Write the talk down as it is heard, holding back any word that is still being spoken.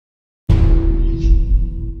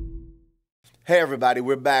Hey everybody,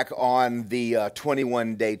 we're back on the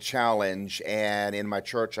 21-day challenge, and in my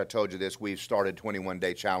church I told you this, we've started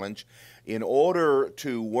 21-day challenge in order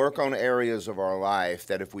to work on areas of our life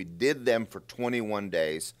that if we did them for 21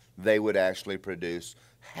 days, they would actually produce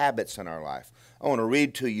habits in our life. I want to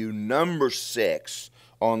read to you number 6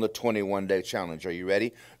 on the 21-day challenge. Are you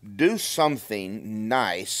ready? Do something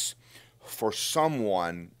nice for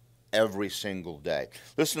someone every single day.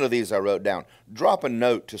 Listen to these I wrote down. Drop a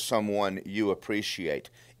note to someone you appreciate.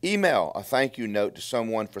 Email a thank you note to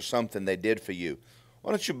someone for something they did for you.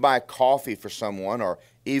 Why don't you buy coffee for someone or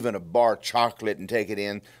even a bar chocolate and take it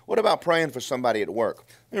in? What about praying for somebody at work?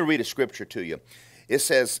 Let me read a scripture to you. It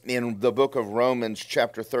says in the book of Romans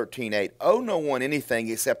chapter 13:8, owe no one anything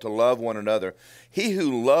except to love one another. He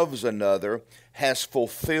who loves another has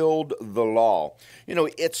fulfilled the law. You know,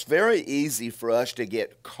 it's very easy for us to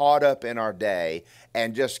get caught up in our day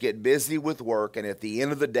and just get busy with work, and at the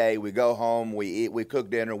end of the day, we go home, we eat, we cook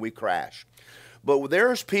dinner, we crash. But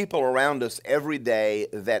there's people around us every day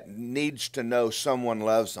that needs to know someone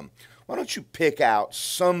loves them. Why don't you pick out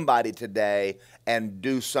somebody today and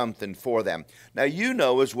do something for them? Now, you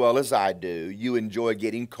know as well as I do, you enjoy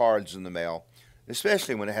getting cards in the mail,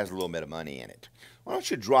 especially when it has a little bit of money in it. Why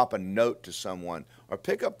don't you drop a note to someone or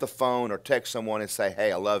pick up the phone or text someone and say,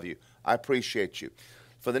 hey, I love you. I appreciate you.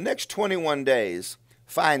 For the next 21 days,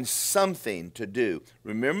 find something to do.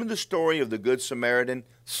 Remember the story of the Good Samaritan?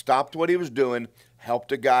 Stopped what he was doing,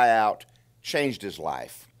 helped a guy out, changed his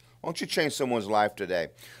life. Why don't you change someone's life today?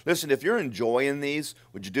 Listen, if you're enjoying these,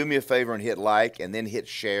 would you do me a favor and hit like and then hit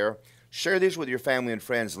share? Share these with your family and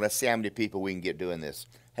friends, and let's see how many people we can get doing this.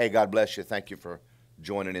 Hey, God bless you. Thank you for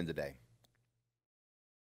joining in today.